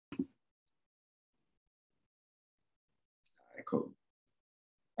Cool.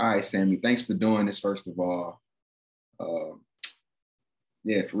 All right, Sammy, thanks for doing this, first of all.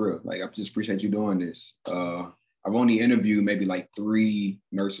 Yeah, for real. Like, I just appreciate you doing this. I've only interviewed maybe like 3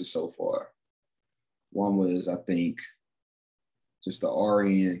 nurses so far. One was, I think, just the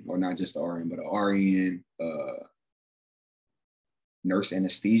RN, or not just the RN, but an RN nurse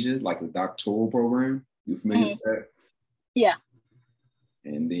anesthesia, like the doctoral program. You familiar with that? Yeah.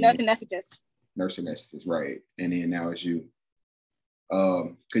 And then nurse anesthetist. Nurse anesthetist, right. And then now it's you.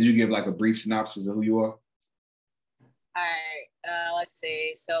 Could you give like a brief synopsis of who you are? All right, let's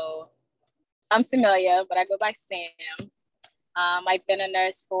see. So I'm Samelia, but I go by Sam. I've been a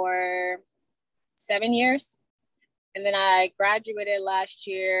nurse for 7 years. And then I graduated last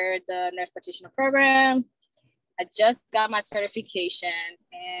year, the nurse practitioner program. I just got my certification,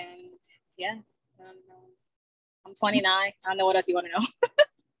 and yeah, I'm 29. I don't know what else you want to know.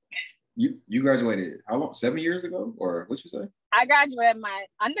 You graduated how long? 7 years ago, or what you say? I graduated my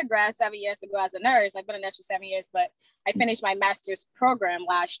undergrad 7 years ago as a nurse. I've been a nurse for 7 years, but I finished my master's program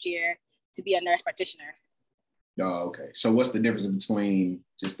last year to be a nurse practitioner. Oh, okay. So what's the difference between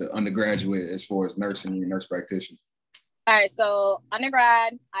just the undergraduate as far as nursing and nurse practitioner? All right, so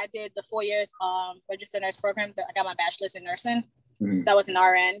undergrad, I did the 4 years registered nurse program. I got my bachelor's in nursing. So I was an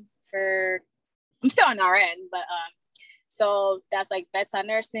RN I'm still an RN, but so that's like bedside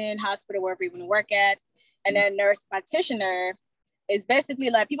nursing, hospital, wherever you want to work at. And then nurse practitioner is basically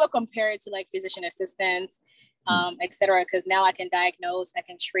like, people compare it to like physician assistants, et cetera, because now I can diagnose, I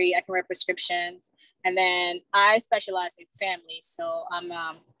can treat, I can write prescriptions. And then I specialize in family. So I'm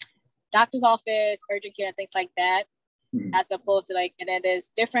doctor's office, urgent care, and things like that. As opposed to like, and then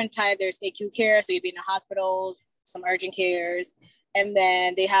there's different types. There's acute care, so you'd be in the hospitals, some urgent cares, and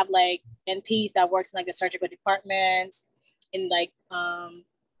then they have like NPs that works in like the surgical departments, in like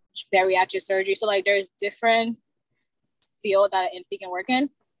bariatric surgery. So like there's different field that an NP can work in.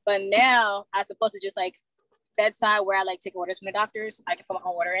 But now, as opposed to just like bedside where I like take orders from the doctors, I can put my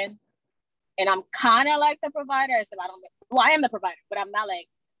own order in, and I'm kind of like the provider. So I am the provider, but I'm not like,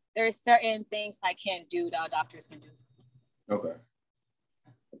 there's certain things I can't do that doctors can do. Okay.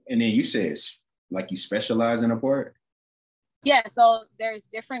 And then you said like you specialize in a part? Yeah, so there's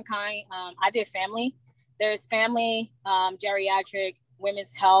different kind. I did family. There's family, geriatric,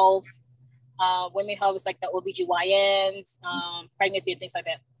 women's health. Women's health is like the OBGYNs, pregnancy and things like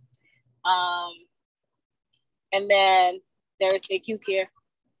that. And then there's acute care.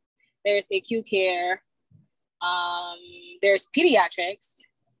 There's pediatrics.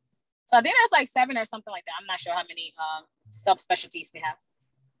 So I think there's like 7 or something like that. I'm not sure how many subspecialties they have.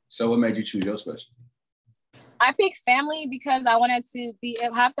 So what made you choose your specialty? I picked family because I wanted to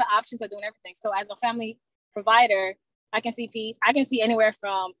have the options of doing everything. So as a family provider, I can see peds. I can see anywhere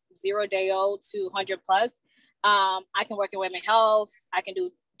from 0 day old to 100 plus. I can work in women's health. I can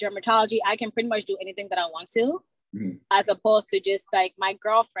do dermatology. I can pretty much do anything that I want to, as opposed to just like my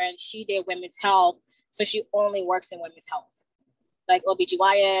girlfriend, she did women's health. So she only works in women's health, like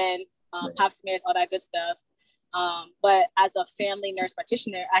OBGYN, pap smears, all that good stuff. But as a family nurse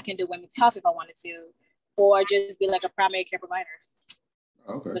practitioner, I can do women's health if I wanted to, or just be like a primary care provider.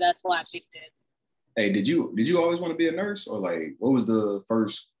 Okay. So that's why I picked it. Hey, did you always want to be a nurse, or like what was the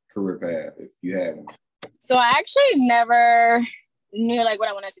first career path if you had one? So I actually never knew like what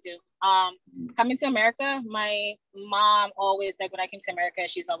I wanted to do. Coming to America, my mom always, like when I came to America,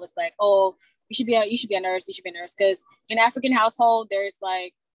 she's always like, "Oh, you should be a nurse. You should be a nurse." Because in African household, there's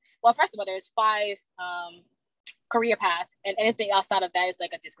like, well, first of all, there's 5 career paths, and anything outside of that is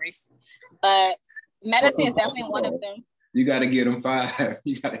like a disgrace. But medicine is definitely one of them. You got to get them 5.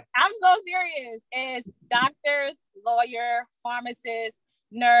 I'm so serious. It's doctors, lawyer, pharmacist,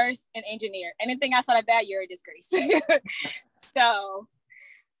 nurse, and engineer. Anything outside of that, you're a disgrace. So,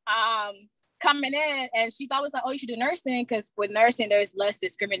 coming in, and she's always like, "Oh, you should do nursing," because with nursing, there's less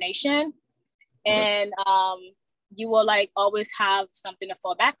discrimination, and you will like always have something to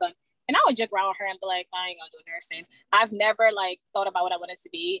fall back on. And I would joke around with her and be like, "I ain't gonna do nursing." I've never like thought about what I wanted to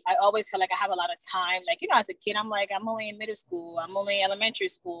be. I always feel like I have a lot of time. Like, as a kid, I'm like, I'm only in middle school. I'm only in elementary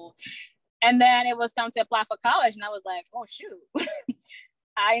school. And then it was time to apply for college. And I was like, oh, shoot.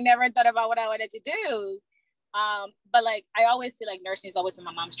 I never thought about what I wanted to do. But like, I always say like nursing is always in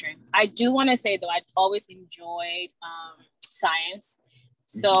my mom's dream. I do want to say though, I always enjoyed science.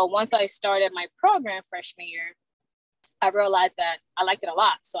 So once I started my program freshman year, I realized that I liked it a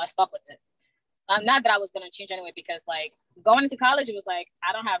lot. So I stuck with it. Not that I was going to change anyway, because like going into college, it was like,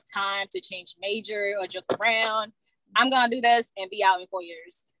 I don't have time to change major or joke around. I'm going to do this and be out in 4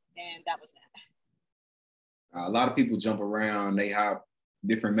 years. And that was that. A lot of people jump around. They have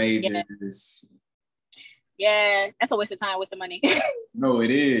different majors. Yeah, that's a waste of time, waste of money. No, it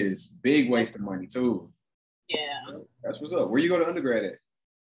is. Big waste of money too. Yeah. That's what's up. Where you go to undergrad at?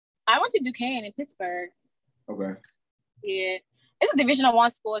 I went to Duquesne in Pittsburgh. Okay. Yeah. It's a Division I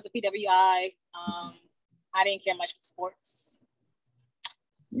school. It's a PWI. I didn't care much with sports.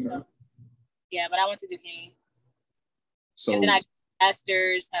 So, yeah, but I went to Duquesne. So, and then I did a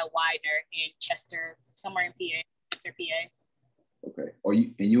master's at Widener in Chester, somewhere in PA, Chester, PA. Okay.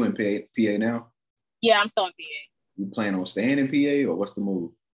 You in PA now? Yeah, I'm still in PA. You plan on staying in PA, or what's the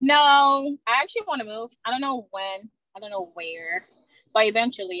move? No, I actually want to move. I don't know when. I don't know where. But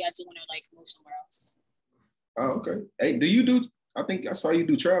eventually, I do want to like move somewhere else. Oh, okay. Hey, I think I saw you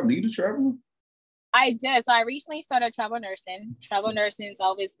do travel. Do you do travel? I did. So I recently started travel nursing. Travel nursing's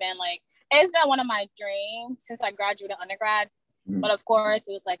always been it's been one of my dreams since I graduated undergrad. Mm-hmm. But of course,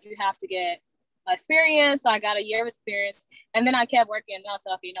 it was like, you have to get experience. So I got a year of experience. And then I kept working. And I was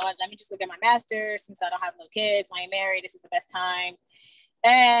like, you know what, let me just go get my master's since I don't have no kids. I ain't married. This is the best time.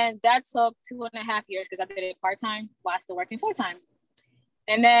 And that took 2.5 years because I did it part-time while still working full-time.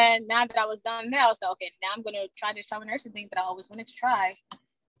 And then now that I was done there, I was like, okay, now I'm going to try this travel nursing thing that I always wanted to try.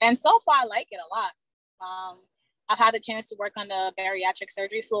 And so far, I like it a lot. I've had the chance to work on the bariatric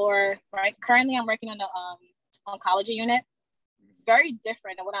surgery floor, right? Currently, I'm working on the oncology unit. It's very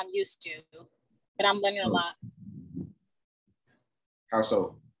different than what I'm used to, but I'm learning a lot. How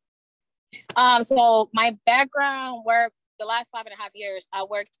so? So my background work, the last 5.5 years, I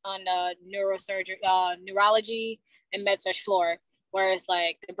worked on the neurosurgery, neurology and med-surg floor, where it's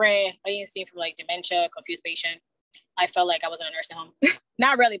like the brain, I didn't see for like dementia, confused patient. I felt like I was in a nursing home.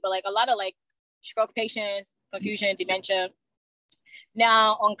 Not really, but like a lot of like stroke patients, confusion, dementia.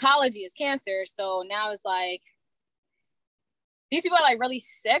 Now, oncology is cancer. So now it's like, these people are like really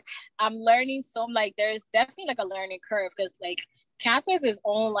sick. I'm learning there's definitely like a learning curve because like cancer is its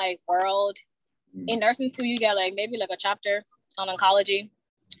own like world. In nursing school, you get like maybe like a chapter on oncology.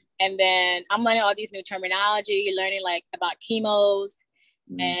 And then I'm learning all these new terminology, learning like about chemos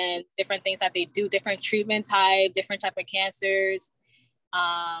and different things that they do, different treatment type, different type of cancers.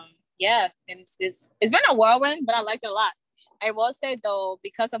 Yeah, and it's been a whirlwind, but I liked it a lot. I will say though,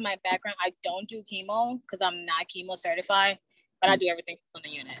 because of my background, I don't do chemo because I'm not chemo certified, but I do everything on the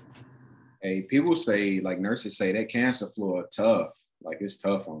unit. Hey, people say, like nurses say, that cancer floor tough. Like it's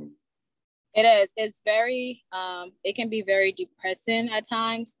tough on them. It is. It's very, it can be very depressing at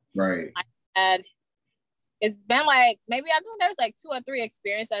times. Right. It's been like, maybe I think there's like 2 or 3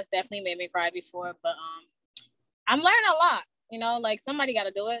 experiences that's definitely made me cry before, but I'm learning a lot, you know, like somebody got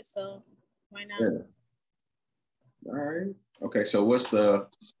to do it. So why not? Yeah. All right. Okay. So what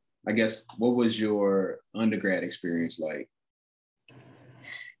was your undergrad experience like?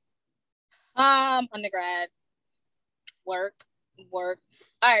 Undergrad, work. All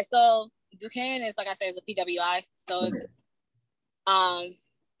right. So Duquesne is, like I said, it's a PWI. So it's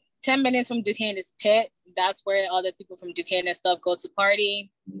 10 minutes from Duquesne is Pitt. That's where all the people from Duquesne and stuff go to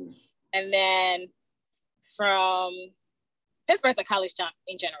party. And then from Pittsburgh's a college town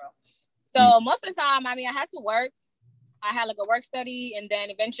in general. So most of the time, I mean, I had to work. I had like a work study, and then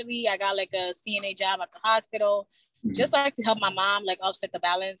eventually I got like a CNA job at the hospital, just like to help my mom like offset the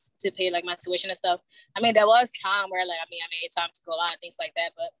balance to pay like my tuition and stuff. I mean, there was time where like, I made time to go out and things like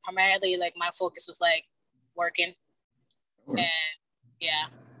that, but primarily like my focus was like working. And yeah.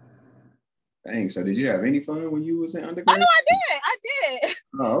 Dang, so did you have any fun when you was in undergrad? Oh no, I did.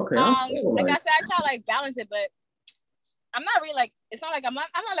 Oh, okay. Like I said, I try to like balance it, but I'm not really like, it's not like I'm not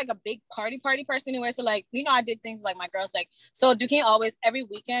like a big party person anywhere. So like, you know, I did things like my girls like, so Duquesne always, every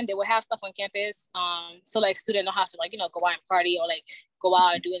weekend they would have stuff on campus. So like students don't have to like, you know, go out and party or like go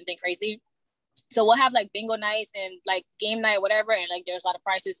out and do anything crazy. So we'll have like bingo nights and like game night, whatever. And like, there's a lot of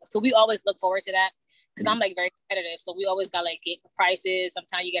prizes. So we always look forward to that because I'm like very competitive. So we always got like get prizes.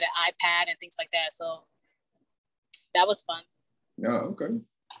 Sometimes you get an iPad and things like that. So that was fun. Yeah, okay.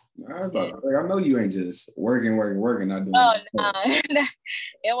 I was about to say, I know you ain't just working, not doing no.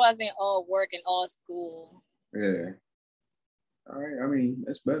 It wasn't all work and all school. Yeah. All right. I mean,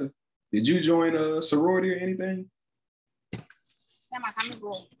 that's better. Did you join a sorority or anything? Yeah, my camera's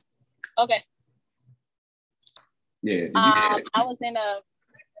going. Okay. Yeah. I was in a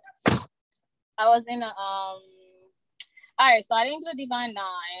all right, so I didn't do a Divine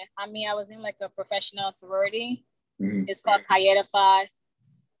Nine. I mean, I was in like a professional sorority. It's called Pi Phi.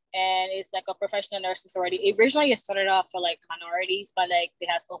 And it's like a professional nursing sorority. Originally, it started off for like minorities, but like they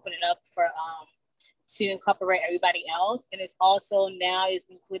have to open it up for to incorporate everybody else. And it's also now is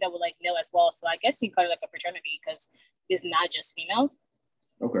included with like male as well. So I guess you call it like a fraternity because it's not just females.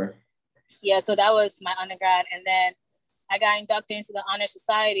 Okay. Yeah, so that was my undergrad, and then I got inducted into the Honor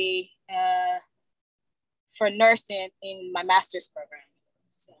Society for nursing in my master's program.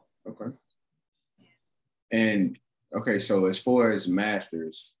 So. Okay. And okay, so as far as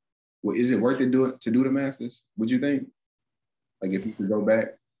masters, is it worth it to do the masters? Would you think? Like if you could go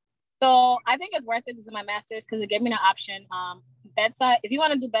back? So I think it's worth it to do my master's because it gave me an option. Bedside, if you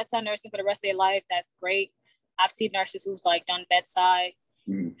want to do bedside nursing for the rest of your life, that's great. I've seen nurses who've like done bedside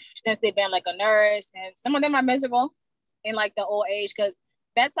since they've been like a nurse, and some of them are miserable in like the old age because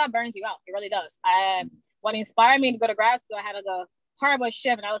bedside burns you out. It really does. What inspired me to go to grad school, I had like a horrible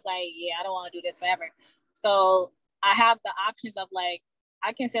shift, and I was like, yeah, I don't want to do this forever. So I have the options of like,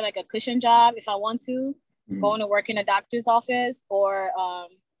 I can say like a cushion job if I want to, going to work in a doctor's office, or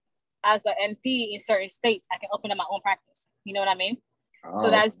as an NP in certain states, I can open up my own practice. You know what I mean? Oh.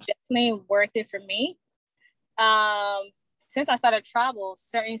 So that's definitely worth it for me. Since I started travel,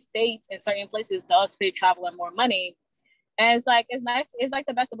 certain states and certain places does pay travel and more money. And it's like, it's nice. It's like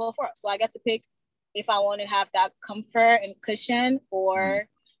the best of both worlds. So I get to pick if I want to have that comfort and cushion, or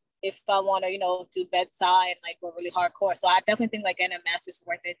if I want to, do bedside and like go really hardcore. So I definitely think like getting a master's is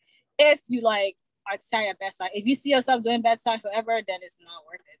worth it. If you like are tired at bedside, if you see yourself doing bedside forever, then it's not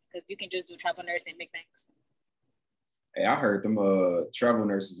worth it because you can just do travel nursing and big things. Hey, I heard them travel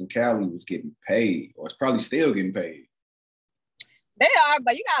nurses in Cali was getting paid, or it's probably still getting paid. They are,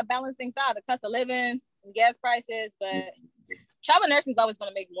 but you gotta balance things out, the cost of living and gas prices. But travel nursing is always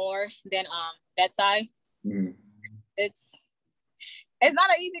gonna make more than bedside. It's not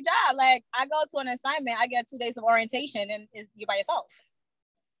an easy job. Like I go to an assignment, I get 2 days of orientation, and you're by yourself.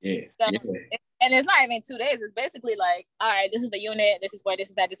 Yeah. So, and it's not even 2 days. It's basically like, all right, this is the unit. This is where this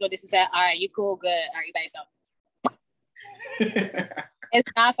is at. This is what this is at. All right, you cool, good. All right, you by yourself. It's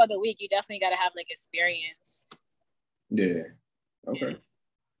not for the week. You definitely got to have like experience. Yeah. Okay.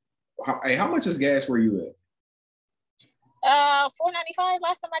 How much is gas where you at? $4.95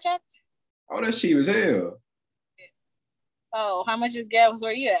 last time I checked. Oh, that's cheap as hell. Oh, how much is gas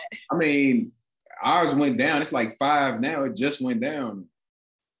where you at? I mean, ours went down. It's like $5 now. It just went down.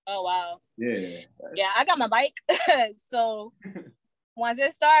 Oh wow. Yeah. Yeah, I got my bike. So once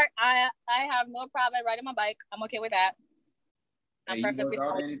it start, I have no problem riding my bike. I'm okay with that. I'm perfectly fine.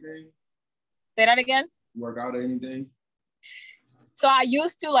 You work out anything? Say that again? You work out anything? So I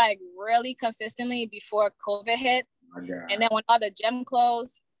used to like really consistently before COVID hit. Oh my God. And then when all the gym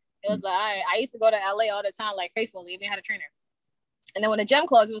closed, it was like, all right, I used to go to LA all the time, like faithfully, even had a trainer. And then when the gym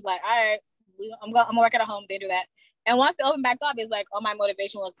closed, it was like, all right, I'm gonna work at home. They do that. And once they open back up, it's like all my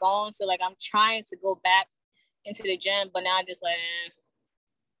motivation was gone. So like I'm trying to go back into the gym, but now I'm just like,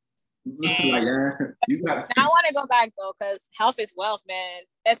 I want to go back though, because health is wealth, man.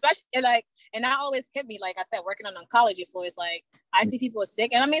 Especially like, and that always hit me, like I said, working on oncology floor, it's like I see people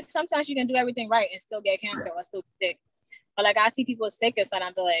sick, and I mean sometimes you can do everything right and still get cancer or still sick. But like I see people sick and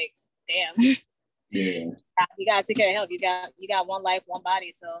I'm like, damn. Yeah. You gotta take care of health. You got one life, one body,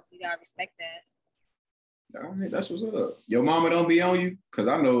 so you gotta respect that. All right, that's what's up. Your mama don't be on you? Because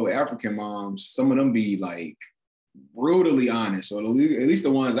I know African moms, some of them be like brutally honest, or at least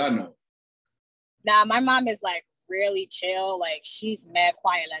the ones I know. Nah, my mom is like really chill. Like she's mad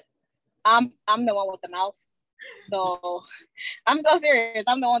quiet. Like I'm the one with the mouth. So I'm so serious.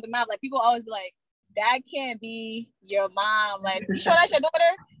 I'm the one with the mouth. Like people always be like, that can't be your mom. Like, you sure that's your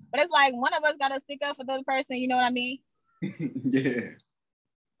daughter? But it's like one of us gotta stick up for the other person. You know what I mean? Yeah.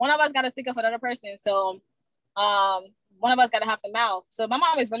 One of us gotta stick up for the other person. So one of us gotta have the mouth. So my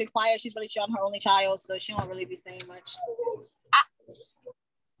mom is really quiet. She's really chill. I'm her only child, so she don't really be saying much.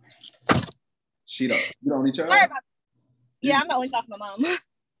 You the only child? Yeah, I'm the only child for my mom.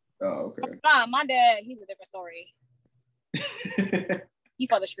 Oh, okay. My dad, he's a different story. He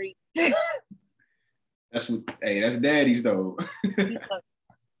for the street. That's daddy's though.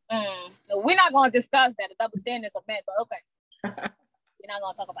 We're not gonna discuss that, the double standards of men, but okay. We're not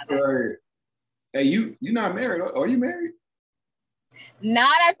gonna talk about that. Right. Hey, you're not married? Are you married?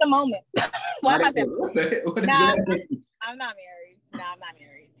 Not at the moment. Why am I saying? What is that? I'm not married. No, I'm not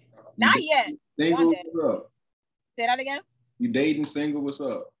married. Not yet. Single? What's up? Say that again? You dating, single? What's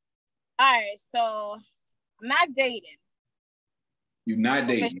up? All right, so I'm not dating. You're not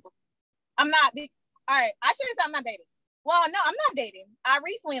dating? I'm not. All right, I shouldn't say I'm not dating. Well, no, I'm not dating. I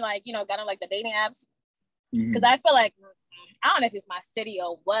recently, got on the dating apps because I feel like, I don't know if it's my city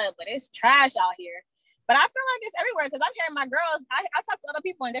or what, but it's trash out here. But I feel like it's everywhere because I'm hearing my girls. I talk to other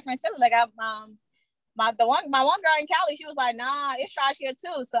people in different cities. Like my one girl in Cali, she was like, nah, it's trash here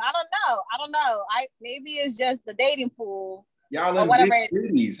too. So I don't know. Maybe it's just the dating pool. Y'all in big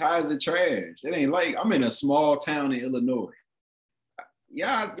cities. How is it trash? It ain't like I'm in a small town in Illinois.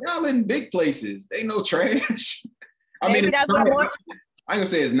 Y'all in big places. Ain't no trash. I I ain't gonna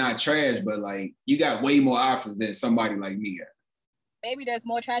say it's not trash, but like you got way more options than somebody like me got. Maybe there's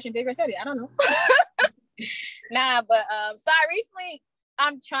more trash in bigger city. I don't know. Nah, but so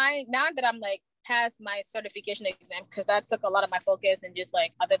I'm trying now that I'm like past my certification exam, because that took a lot of my focus and just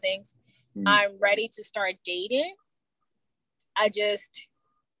like other things. I'm ready to start dating. I just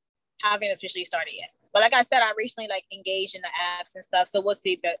haven't officially started yet. But like I said, I recently like engaged in the apps and stuff. So we'll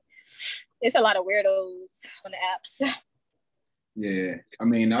see. But it's a lot of weirdos on the apps. Yeah. I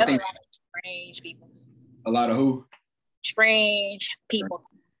mean, I think a lot of strange people. A lot of who? Strange people.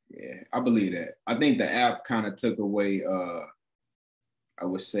 Yeah, I believe that. I think the app kind of took away, I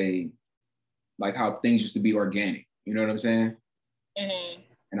would say, like how things used to be organic. You know what I'm saying? Mm-hmm.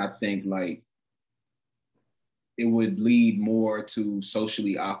 And I think like it would lead more to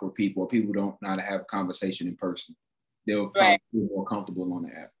socially awkward people, or people don't know how to have a conversation in person. They'll probably feel more comfortable on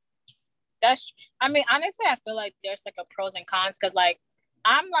the app. I mean, honestly, I feel like there's like a pros and cons, because like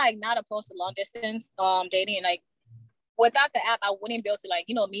I'm like not opposed to long distance dating, and like without the app, I wouldn't be able to like,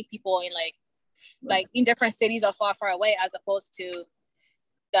 you know, meet people in like in different cities or far away, as opposed to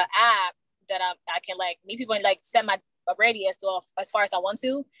the app that I can like meet people and like set my radius to as far as I want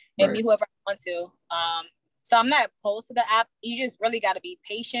to and meet whoever I want to. So I'm not opposed to the app. You just really got to be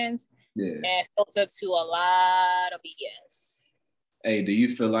patient and filter to a lot of BS. Hey, do you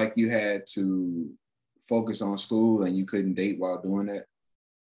feel like you had to focus on school and you couldn't date while doing that?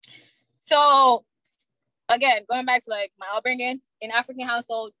 So again, going back to like my upbringing in African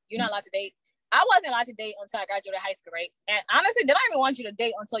household, you're not allowed to date. I wasn't allowed to date until I graduated high school, right? And honestly, they don't even want you to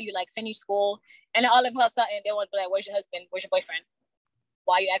date until you like finish school. And then all of a sudden, they want to be like, "Where's your husband? Where's your boyfriend?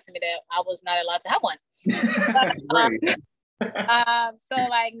 Why are you asking me that? I was not allowed to have one." So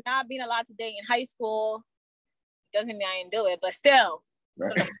like not being allowed to date in high school doesn't mean I didn't do it, but still.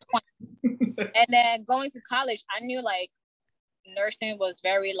 Right. And then going to college, I knew like nursing was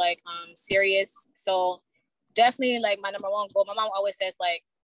very like serious. So definitely like my number one goal. My mom always says like,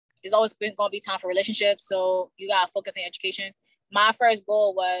 there's always been going to be time for relationships. So you got to focus on education. My first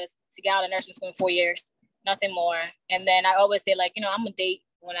goal was to get out of nursing school in 4 years, nothing more. And then I always say like, you know, I'm going to date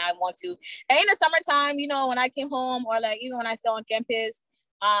when I want to. And in the summertime, you know, when I came home or like, even when I still on campus,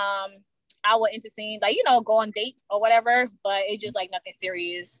 I would entertain, like, you know, go on dates or whatever, but it's just like nothing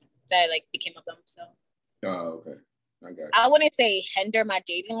serious that like became of them. So. Oh, okay. I got you. I wouldn't say hinder my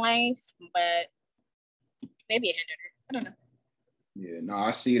dating life, but maybe it hindered her. I don't know. Yeah, no,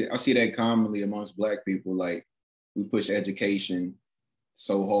 I see that commonly amongst Black people. Like we push education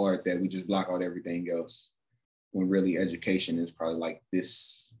so hard that we just block out everything else, when really education is probably like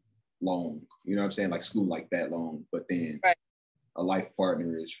this long. You know what I'm saying? Like school like that long, but then a life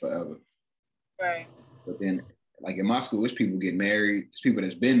partner is forever. Right. But then like in my school, it's people get married. It's people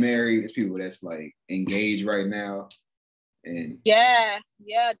that's been married. It's people that's like engaged right now. And yeah,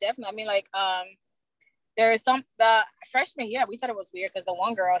 definitely. I mean, like, there's the freshman year, we thought it was weird because the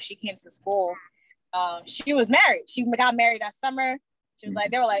one girl, she came to school. She was married. She got married that summer. She was like,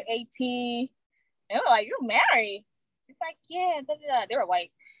 they were like 18. And we were like, you're married? She's like, yeah, they were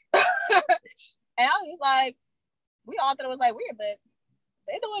white. And I was like, we all thought it was like weird, but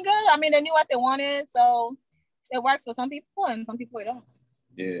they're doing good. I mean, they knew what they wanted, so it works for some people and some people it don't.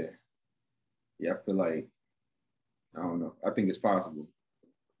 Yeah, I feel like, I don't know. I think it's possible.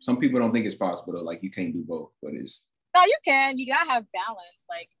 Some people don't think it's possible though. Like you can't do both, but it's. No, you can. You gotta have balance.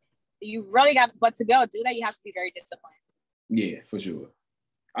 Like you really got, but to be able to do that, you have to be very disciplined. Yeah, for sure.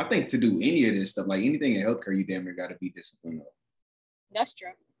 I think to do any of this stuff, like anything in healthcare, you damn near got to be disciplined. That's true.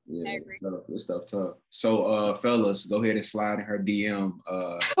 Yeah, I agree. This stuff tough. So, fellas, go ahead and slide in her DM.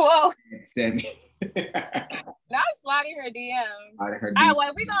 Whoa. Sammy. Not sliding her DM. All right, well,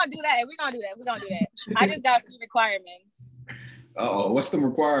 if we're gonna do that. I just got a few requirements. What's the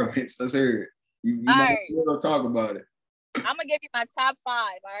requirements? Let's hear it. You might talk about it. I'm gonna give you my top 5.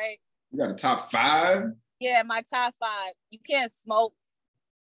 All right. You got a top 5? Yeah, my top 5. You can't smoke.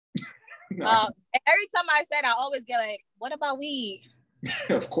 Every time I say that, I always get like, "What about weed?"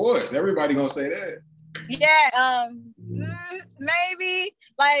 Of course, everybody gonna say that. Yeah, maybe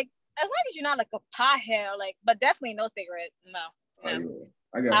like as long as you're not like a pothead, like, but definitely no cigarette. No.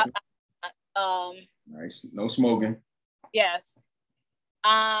 Oh, yeah. I got you. Nice. No smoking. Yes.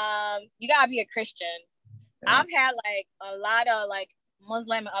 You gotta be a Christian. Yeah. I've had like a lot of like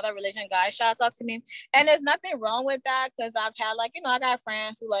Muslim and other religion guys shouts out to me, and there's nothing wrong with that because I've had like, you know, I got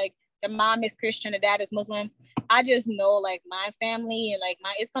friends who like the mom is Christian, the dad is Muslim. I just know like my family and like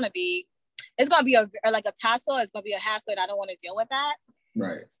it's gonna be like a tussle. It's gonna be a hassle, and I don't want to deal with that.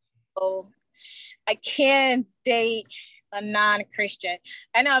 Right. So I can't date a non-Christian.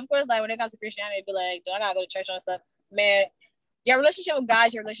 And now, of course, like when it comes to Christianity, it'd be like, do I gotta go to church and stuff? Man, Your relationship with God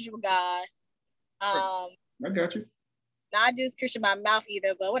is your relationship with God. I got you. Not just Christian by mouth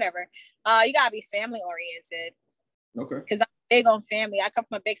either, but whatever. You gotta be family oriented. Okay. Because I'm big on family. I come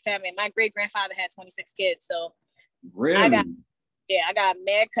from a big family. My great grandfather had 26 kids, so really, I got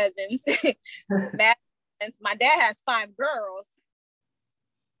mad cousins. Mad cousins. My dad has 5 girls.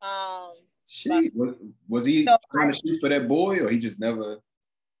 Was he trying to shoot for that boy, or he just never?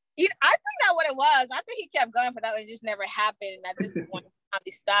 I think that's what it was. I think he kept going for that, but it just never happened. And at this point,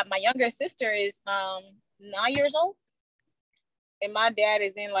 he stopped. My younger sister is 9 years old, and my dad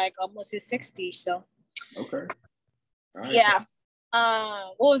is in like almost his 60s. So okay, all right. Yeah.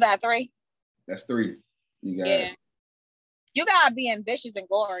 What was that? 3? That's 3. You got. Yeah. You gotta be ambitious and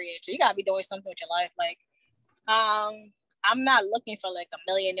goal oriented. You gotta be doing something with your life. Like, I'm not looking for like a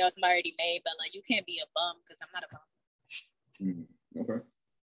millionaire somebody already made, but like you can't be a bum because I'm not a bum. Okay.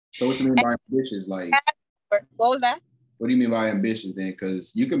 So what do you mean by ambitious? Like, what was that? What do you mean by ambitious then?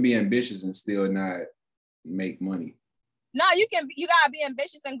 Because you can be ambitious and still not make money. No, you gotta be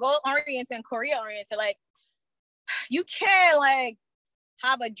ambitious and goal oriented and career oriented. Like, you can't like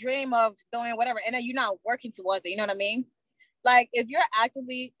have a dream of doing whatever and then you're not working towards it. You know what I mean? Like, if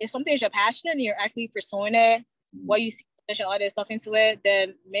something is your passion and you're actually pursuing it, what you see potential all this stuff into it,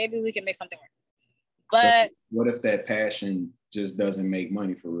 then maybe we can make something work. But so what if that passion just doesn't make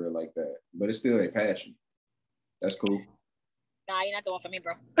money for real like that? But it's still a passion. That's cool. Nah, you're not the one for me,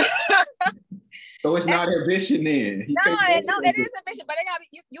 bro. So it's not ambition then. No, it is ambition, but it gotta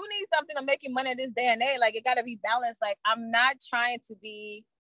be, you need something to make you money this day and age. Like, it gotta be balanced. Like, I'm not trying to be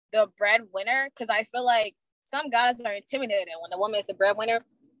the breadwinner because I feel like some guys are intimidated when the woman is the breadwinner.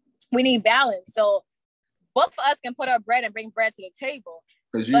 We need balance. So both of us can put our bread and bring bread to the table.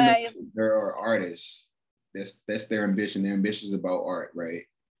 Because you know there are artists. That's their ambition. Their ambition is about art, right?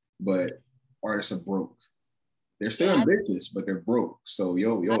 But artists are broke. They're still ambitious, but they're broke. So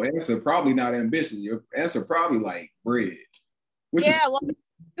your answer probably not ambitious. Your answer probably like bread. Well,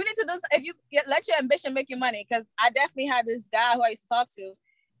 you need to do if you let your ambition make you money. Because I definitely had this guy who I used to talk to,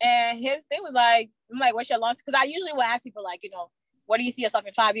 and his thing was like, I'm like, what's your long? Because I usually will ask people like, what do you see yourself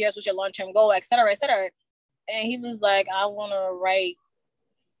in 5 years? What's your long-term goal, et cetera, et cetera. And he was like, I want to write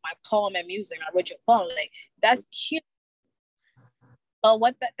my poem and music. I wrote your poem. Like, that's cute. But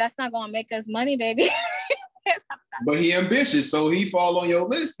that's not gonna make us money, baby. But he ambitious, so he fall on your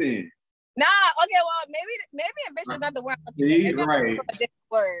list then. Nah, okay, well, maybe ambitious is not the word. Maybe right. A different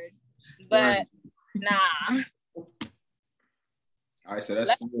word, but nah. All right, so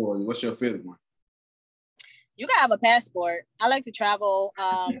that's 4. What's your 5th one? You gotta have a passport. I like to travel.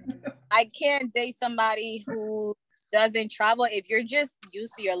 I can't date somebody who doesn't travel. If you're just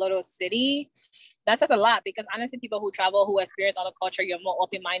used to your little city, that says a lot, because honestly, people who travel, who experience other culture, you're more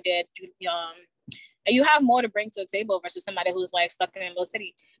open-minded. And you have more to bring to the table versus somebody who's like stuck in a little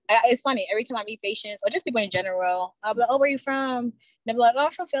city. It's funny, every time I meet patients or just people in general, I'll be like, oh, where are you from? And they'll be like, oh,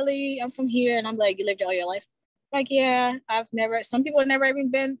 I'm from Philly, I'm from here. And I'm like, you lived there all your life? Like, yeah, some people have never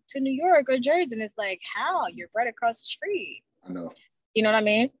even been to New York or Jersey. And it's like, how? You're right across the street. I know. You know what I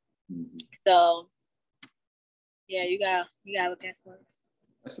mean? Mm-hmm. So yeah, you gotta have a passport.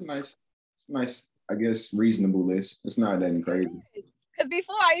 That's a nice, I guess, reasonable list. It's not that crazy. Because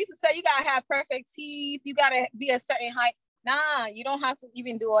before I used to say you gotta have perfect teeth, you gotta be a certain height. Nah, you don't have to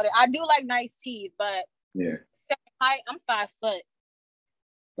even do all that. I do like nice teeth, but certain height, I'm 5 foot.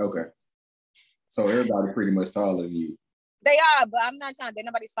 Okay. So everybody pretty much taller than you. They are, but I'm not trying to date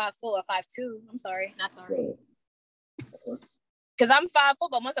nobody's 5'4" or 5'2". I'm sorry, not sorry. Because I'm 5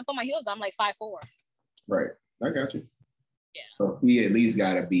 foot, but once I put my heels on, I'm like 5'4". Right. I got you. Yeah. So he at least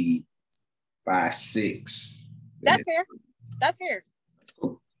gotta be 5'6". That's fair. That's fair.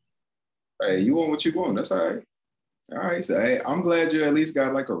 Cool. Hey, you want what you want. That's all right. All right. So hey, I'm glad you at least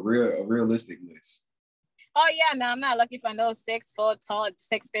got like a realistic list. Oh yeah, no, I'm not looking for no 6 foot tall,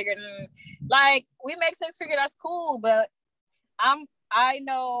 6 figure. Like, we make 6 figure, that's cool, but I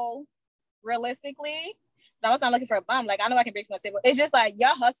know realistically, I was not looking for a bum. Like, I know I can bring to my table. It's just like,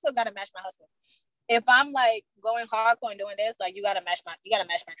 your hustle gotta match my hustle. If I'm like going hardcore and doing this, like, you gotta match my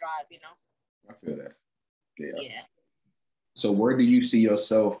drive, I feel that. Yeah. So where do you see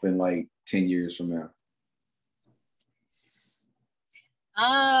yourself in like 10 years from now?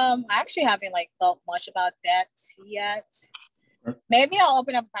 I actually haven't like thought much about that yet. Okay. Maybe I'll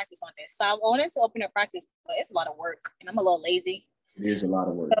open up a practice one day. So I wanted to open a practice, but it's a lot of work and I'm a little lazy. It is a lot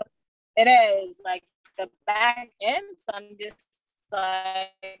of work. So it is like the back end. So I'm just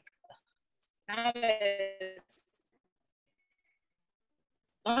like,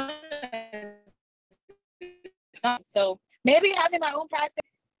 so maybe having my own practice.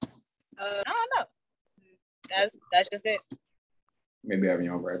 I don't know. That's just it. Maybe having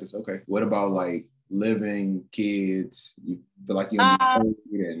your own practice. Okay. What about like living, kids? You feel like you're married,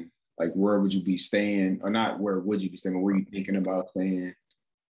 and like where would you be staying? Or not where would you be staying, but where are you thinking about staying?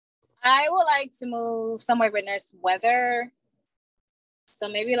 I would like to move somewhere with nice weather. So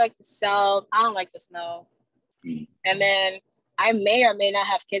maybe like the south. I don't like the snow. And then I may or may not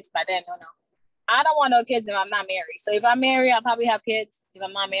have kids by then. No. I don't want no kids if I'm not married. So if I'm married, I'll probably have kids. If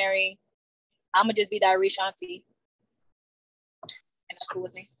I'm not married, I'm gonna just be that rich auntie. And that's cool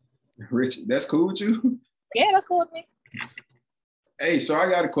with me. Rich, that's cool with you? Yeah, that's cool with me. Hey, so I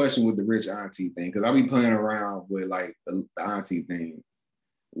got a question with the rich auntie thing, because I'll be playing around with like the auntie thing.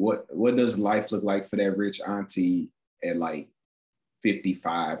 What does life look like for that rich auntie at like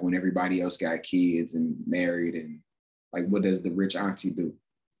 55 when everybody else got kids and married, and like what does the rich auntie do?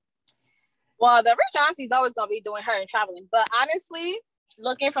 Well, the rich auntie's always gonna be doing her and traveling. But honestly,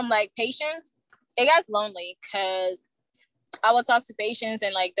 looking from like patients, it gets lonely because I would talk to patients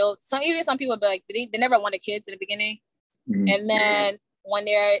and like some people be like they never wanted kids in the beginning. Mm-hmm. And then when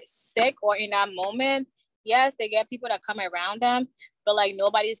they're sick or in that moment, yes, they get people that come around them, but like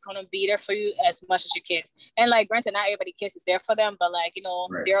nobody's gonna be there for you as much as your kids. And like granted, not everybody kids is there for them, but like, you know,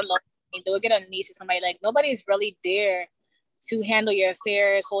 right. They're lonely. They'll get a niece or somebody, like nobody's really there to handle your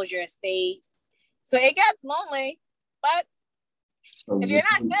affairs, hold your estates. So it gets lonely, but if you're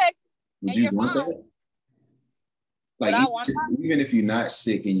not sick and you're fine. That? Like even if you're not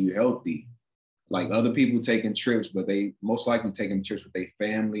sick and you're healthy, like other people taking trips, but they most likely taking trips with their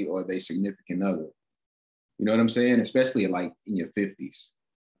family or their significant other. You know what I'm saying? Especially like in your 50s.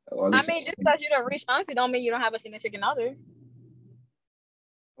 I mean, just because you're a rich auntie don't mean you don't have a significant other.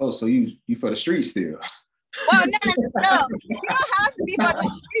 Oh, so you for the street still? Well, no. You don't have to be for the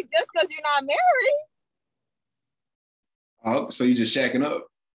street just because you're not married. Oh, so you just shacking up?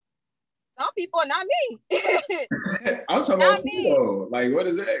 Some people, not me. I'm talking about people. Like, what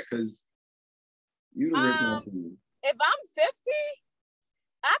is that? Because you the rich auntie. If I'm 50,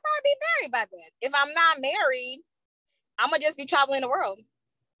 I'll probably be married by then. If I'm not married, I'm gonna just be traveling the world.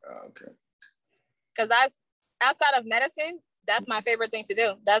 Okay. Because that's outside of medicine, that's my favorite thing to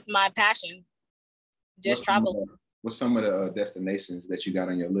do. That's my passion. Just travel. What's some of the destinations that you got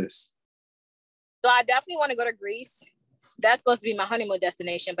on your list? So I definitely want to go to Greece. That's supposed to be my honeymoon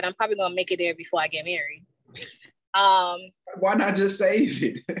destination, but I'm probably gonna make it there before I get married. Why not just save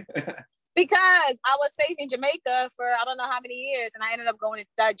it? Because I was saving Jamaica for I don't know how many years, and I ended up going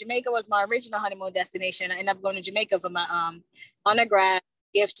to Jamaica was my original honeymoon destination. I ended up going to Jamaica for my undergrad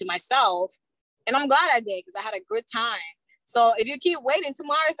gift to myself, and I'm glad I did because I had a good time. So if you keep waiting,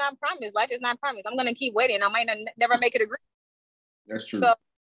 tomorrow is not promised. Life is not promised. I'm gonna keep waiting. I might never make it a Greece. That's true. So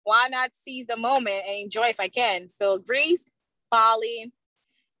why not seize the moment and enjoy if I can? So Greece, Bali,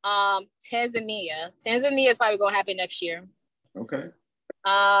 Tanzania. Tanzania is probably gonna happen next year. Okay.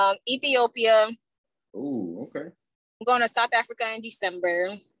 Ethiopia. Oh, okay. I'm going to South Africa in December.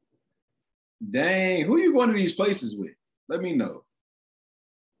 Dang, who are you going to these places with? Let me know.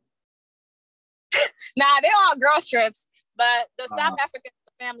 Nah, they're all girls trips, but the South Africa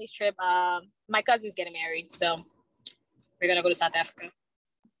family's trip, my cousin's getting married, so we're gonna go to South Africa.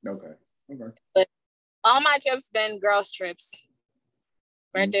 Okay. But all my trips been girls trips,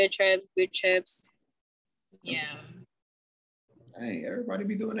 birthday trips, good trips. Yeah. Dang, everybody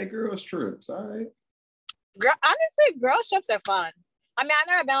be doing their girls trips, all right? Honestly, girls trips are fun. I mean, I've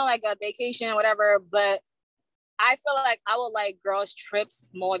never been on like a vacation or whatever, but I feel like I would like girls trips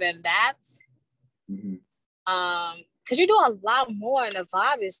more than that. Mm-hmm. Because you do a lot more, and the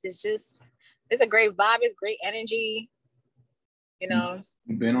vibe is just it's a great vibe. It's great energy. You know.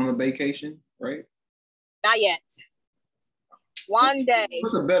 You've been on a vacation, right? Not yet. One day.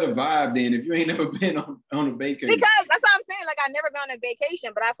 What's a better vibe then if you ain't never been on a vacation? Because that's what I'm saying. Like I never been on a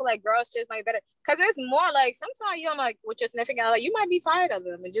vacation, but I feel like girls trips might be better. Because it's more like sometimes you're like with your significant other, you might be tired of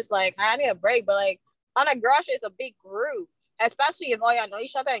them and just like I need a break. But like on a girl trip, it's a big group, especially if all y'all know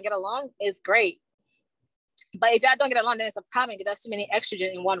each other and get along. It's great. But if y'all don't get along, then it's a problem because that's too many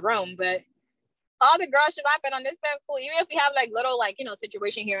estrogen in one room. But all the girl trips I've been on, this been cool. Even if we have like little like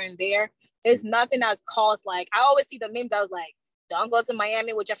situation here and there, there's nothing that's caused like I always see the memes. I was like, don't go to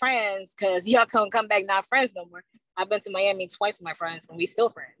Miami with your friends because y'all can't come back not friends no more. I've been to Miami twice with my friends and we still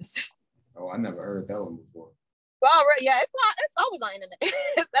friends. Oh, I never heard that one before. Well, yeah, it's always on internet.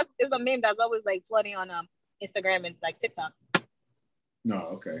 It's a meme that's always like flooding on Instagram and like TikTok. No,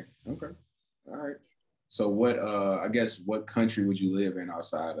 okay. All right. So what I guess what country would you live in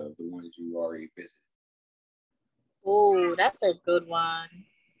outside of the ones you already visited? Oh, that's a good one.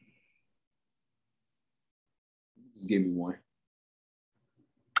 Just give me one.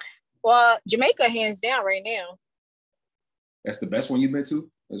 Well, Jamaica hands down right now. That's the best one you've been to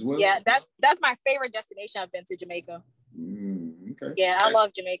as well? Yeah, that's my favorite destination. I've been to Jamaica. Okay. Yeah, I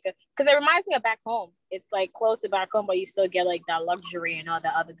love Jamaica because it reminds me of back home. It's like close to back home, but you still get like that luxury and all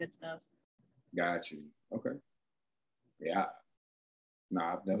that other good stuff. Got you. Okay. Yeah.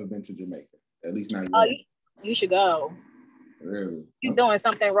 Nah, I've never been to Jamaica. At least not yet. Oh, you should go. Really? You're doing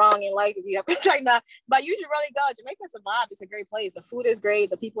something wrong in life if you have to like that. But you should really go. Jamaica's a vibe. It's a great place. The food is great.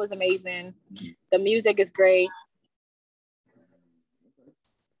 The people is amazing. The music is great.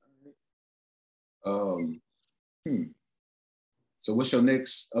 So what's your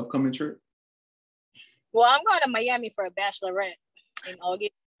next upcoming trip? Well, I'm going to Miami for a bachelorette in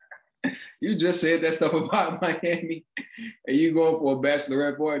August. You just said that stuff about Miami. And you going for a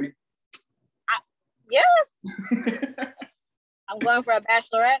bachelorette party? Yeah. I'm going for a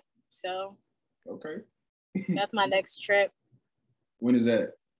bachelorette. So okay. That's my next trip. When is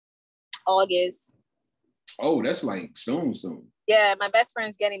that? August. Oh, that's like soon. Yeah, my best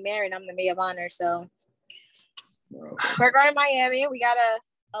friend's getting married. I'm the maid of honor, so we're going to Miami. We got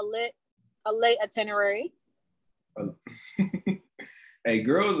a late itinerary. Hey,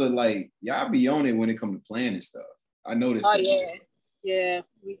 girls are like, y'all be on it when it comes to planning stuff. I noticed. Oh yeah.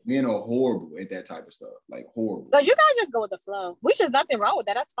 Men are horrible at that type of stuff, like horrible. Because you guys just go with the flow, which is nothing wrong with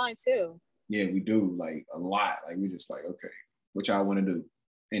that. That's fine too. Yeah, we do like a lot. Like we just like, okay, what y'all want to do,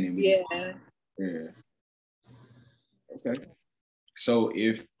 and then we yeah. Okay. So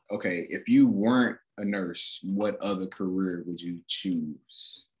if you weren't a nurse, what other career would you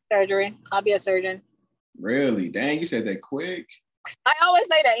choose? Surgery. I'll be a surgeon. Really? Dang, you said that quick. I always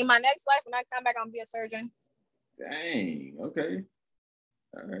say that in my next life when I come back, I'm gonna be a surgeon. Dang. Okay.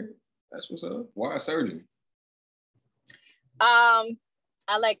 All right. That's what's up. Why a surgeon? I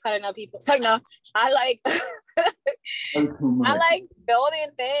like cutting up people. So no, I like I like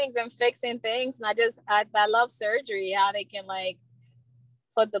building things and fixing things, and I love surgery. How they can like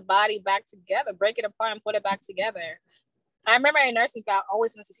put the body back together, break it apart, and put it back together. I remember in nursing school, I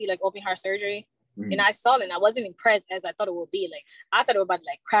always wanted to see like open heart surgery. Mm-hmm. And I saw it and I wasn't impressed as I thought it would be. Like I thought it was about to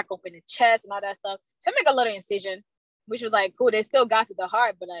like crack open the chest and all that stuff. They make a little incision, which was like cool. They still got to the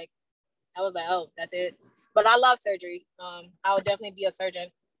heart, but like I was like, oh, that's it. But I love surgery. I would definitely be a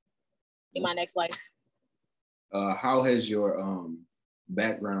surgeon in my next life. How has your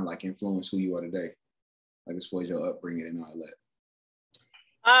background like influenced who you are today? Like as far as your upbringing and all that.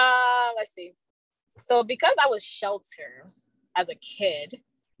 Let's see. So because I was sheltered as a kid,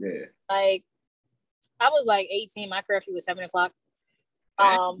 like I was like 18, my curfew was 7 o'clock.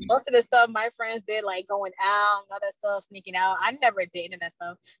 Most of the stuff my friends did, like going out and all that stuff, sneaking out. I never did any of that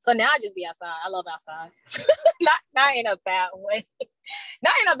stuff. So now I just be outside. I love outside. not in a bad way.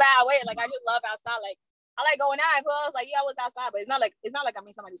 Not in a bad way. Like I just love outside. Like I like going out. I was like, yeah, I was outside, but it's not like I'm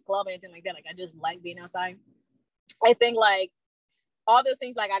in somebody's club or anything like that. Like I just like being outside. I think like all those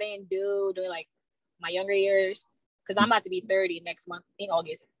things like I didn't do during like my younger years, because I'm about to be 30 next month in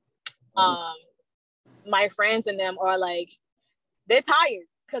August. My friends and them are like, they're tired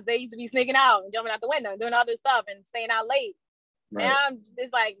because they used to be sneaking out and jumping out the window and doing all this stuff and staying out late. Right.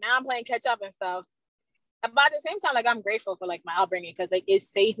 Now I'm playing catch up and stuff. But at the same time, like I'm grateful for like my upbringing because like it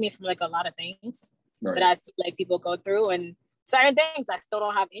saved me from like a lot of things that I see like people go through, and certain things I still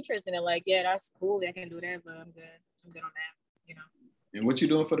don't have interest in it. Like, yeah, that's cool. I can do that, but I'm good. I'm good on that, you know. And what you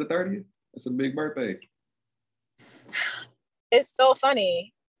doing for the 30th? It's a big birthday. It's so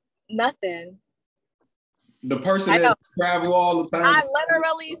funny. Nothing. The person that travel all the time. I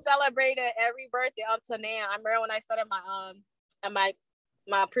literally celebrated every birthday up to now. I remember when I started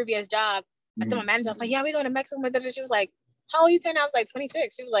my previous job, I told my manager, I was like, yeah, we're going to Mexico. She was like, how old are you turning? I was like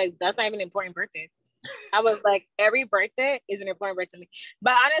 26. She was like, that's not even an important birthday. I was like, every birthday is an important birthday to me.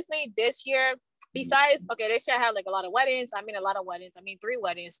 But honestly, this year, besides, this year I had like a lot of weddings. I mean, 3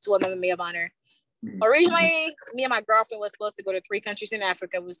 weddings, 2 of them in May of Honor. Originally, me and my girlfriend was supposed to go to 3 countries in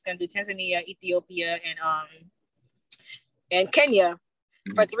Africa. We was going to do Tanzania, Ethiopia, and Kenya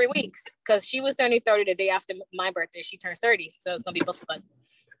for 3 weeks because she was turning 30 the day after my birthday. She turns 30, so it's going to be both of us.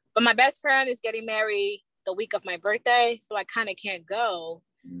 But my best friend is getting married the week of my birthday, so I kind of can't go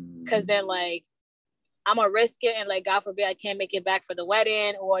because then, like, I'm going to risk it and, like, God forbid I can't make it back for the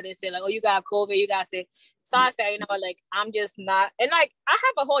wedding, or they say, like, oh, you got COVID, you got sick. So I say, you know, like, I'm just not, and like, I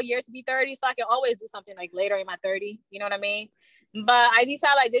have a whole year to be 30, so I can always do something like later in my 30, you know what I mean? But I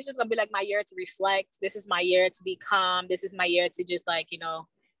decided like, this is going to be like my year to reflect. This is my year to be calm. This is my year to just like, you know,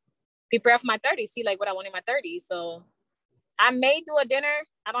 prepare for my 30s, see like what I want in my 30s. So I may do a dinner.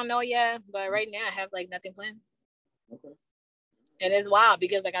 I don't know yet, but right now I have like nothing planned. Okay. And it's wild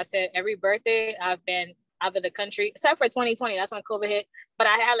because like I said, every birthday I've been out of the country, except for 2020. That's when COVID hit. But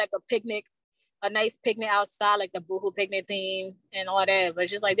I had like a picnic a nice picnic outside, like the Boohoo picnic theme and all that. But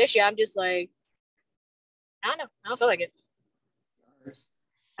it's just like this year, I'm just like, I don't know. I don't feel like it.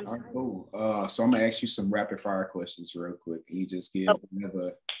 All right, cool. So I'm gonna ask you some rapid fire questions real quick. And you just give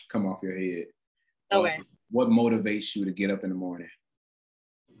whatever come off your head. Okay. What motivates you to get up in the morning?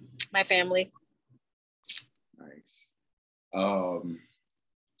 My family. Nice.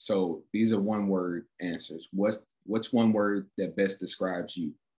 So these are one word answers. What's one word that best describes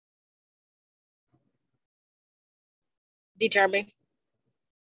you? Determined.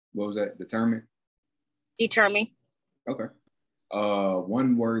 What was that? Determined? Determined. Okay.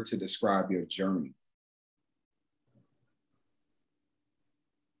 One word to describe your journey.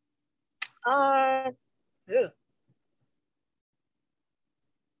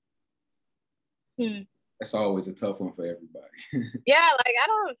 That's always a tough one for everybody. Yeah, like I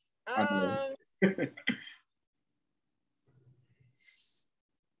don't.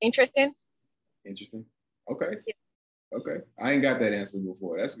 Interesting. Interesting. Okay. Okay. I ain't got that answer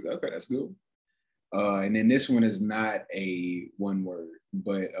before. That's okay. That's good. And then this one is not a one word,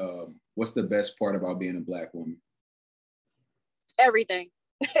 but what's the best part about being a Black woman? Everything.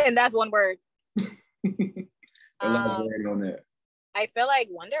 And that's one word. Elaborate on that. I feel like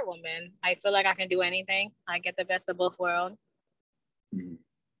Wonder Woman. I feel like I can do anything. I get the best of both worlds. Mm-hmm.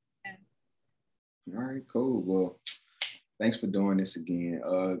 Yeah. All right, cool. Well, thanks for doing this again.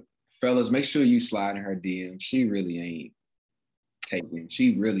 Fellas, make sure you slide in her DM. She really ain't taken.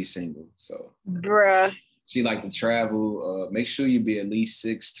 She really single. So bruh. She like to travel. Make sure you be at least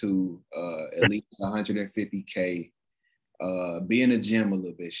 6'2", at least 150K. Be in the gym a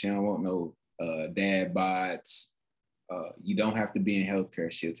little bit. She don't want no dad bods. You don't have to be in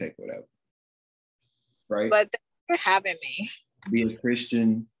healthcare. She'll take whatever. Right? But they're having me. Be a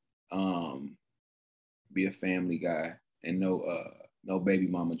Christian. Be a family guy, and no baby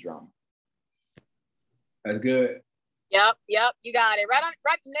mama drama. That's good. Yep. You got it.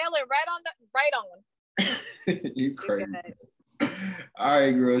 Nail it right on. You crazy. All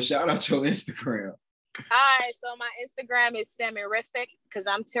right, girl. Shout out your Instagram. All right. So my Instagram is Samirific because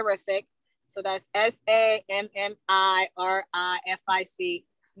I'm terrific. So that's SAMMIRIFIC.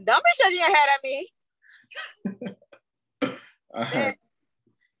 Don't be shaking your head at me. All right.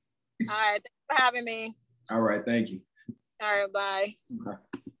 All right. Thanks for having me. All right. Thank you. All right. Bye.